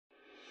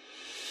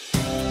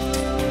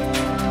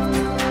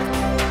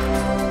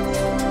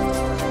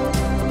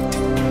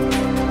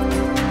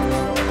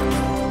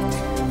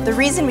The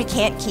reason we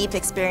can't keep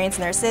experienced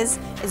nurses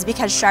is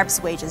because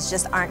Sharp's wages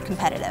just aren't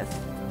competitive.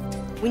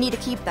 We need to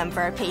keep them for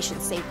our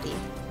patients' safety.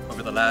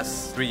 Over the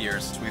last 3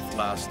 years, we've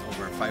lost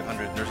over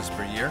 500 nurses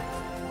per year,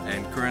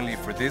 and currently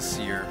for this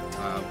year,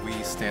 we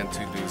stand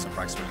to lose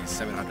approximately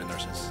 700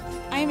 nurses.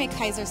 I am a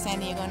Kaiser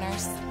San Diego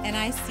nurse, and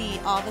I see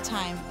all the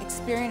time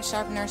experienced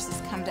Sharp nurses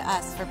come to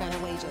us for better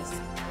wages.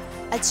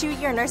 A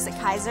 2-year nurse at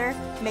Kaiser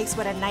makes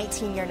what a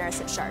 19-year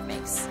nurse at Sharp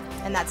makes,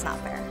 and that's not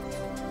fair.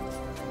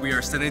 We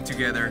are standing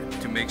together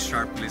to make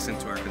Sharp listen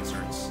to our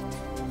concerns.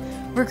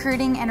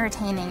 Recruiting and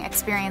retaining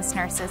experienced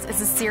nurses is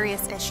a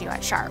serious issue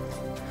at Sharp.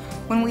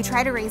 When we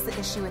try to raise the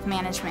issue with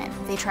management,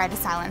 they try to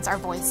silence our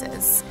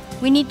voices.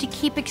 We need to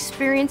keep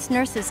experienced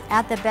nurses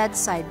at the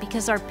bedside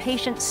because our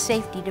patients'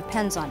 safety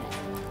depends on it.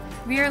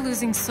 We are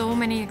losing so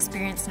many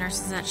experienced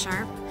nurses at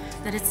Sharp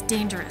that it's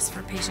dangerous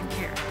for patient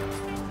care.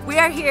 We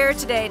are here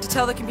today to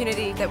tell the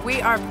community that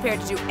we are prepared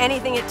to do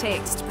anything it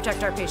takes to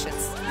protect our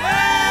patients.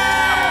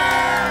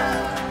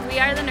 We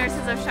are the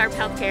nurses of Sharp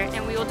Healthcare,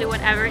 and we will do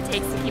whatever it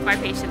takes to keep our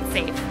patients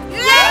safe.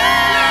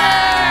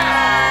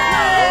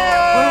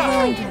 We're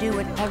willing to do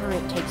whatever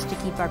it takes to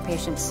keep our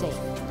patients safe,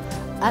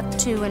 up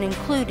to and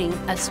including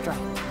a strike.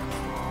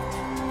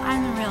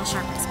 I'm the real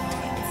Sharp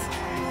experience.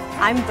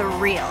 I'm the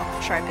real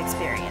Sharp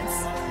experience.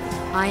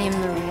 I am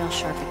the real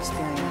Sharp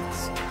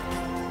experience.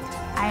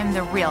 I am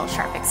the real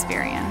Sharp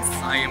experience.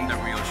 I am the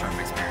real Sharp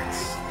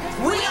experience.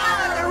 We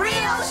are the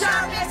real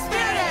Sharp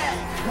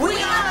experience.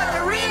 We are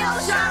the real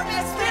Sharp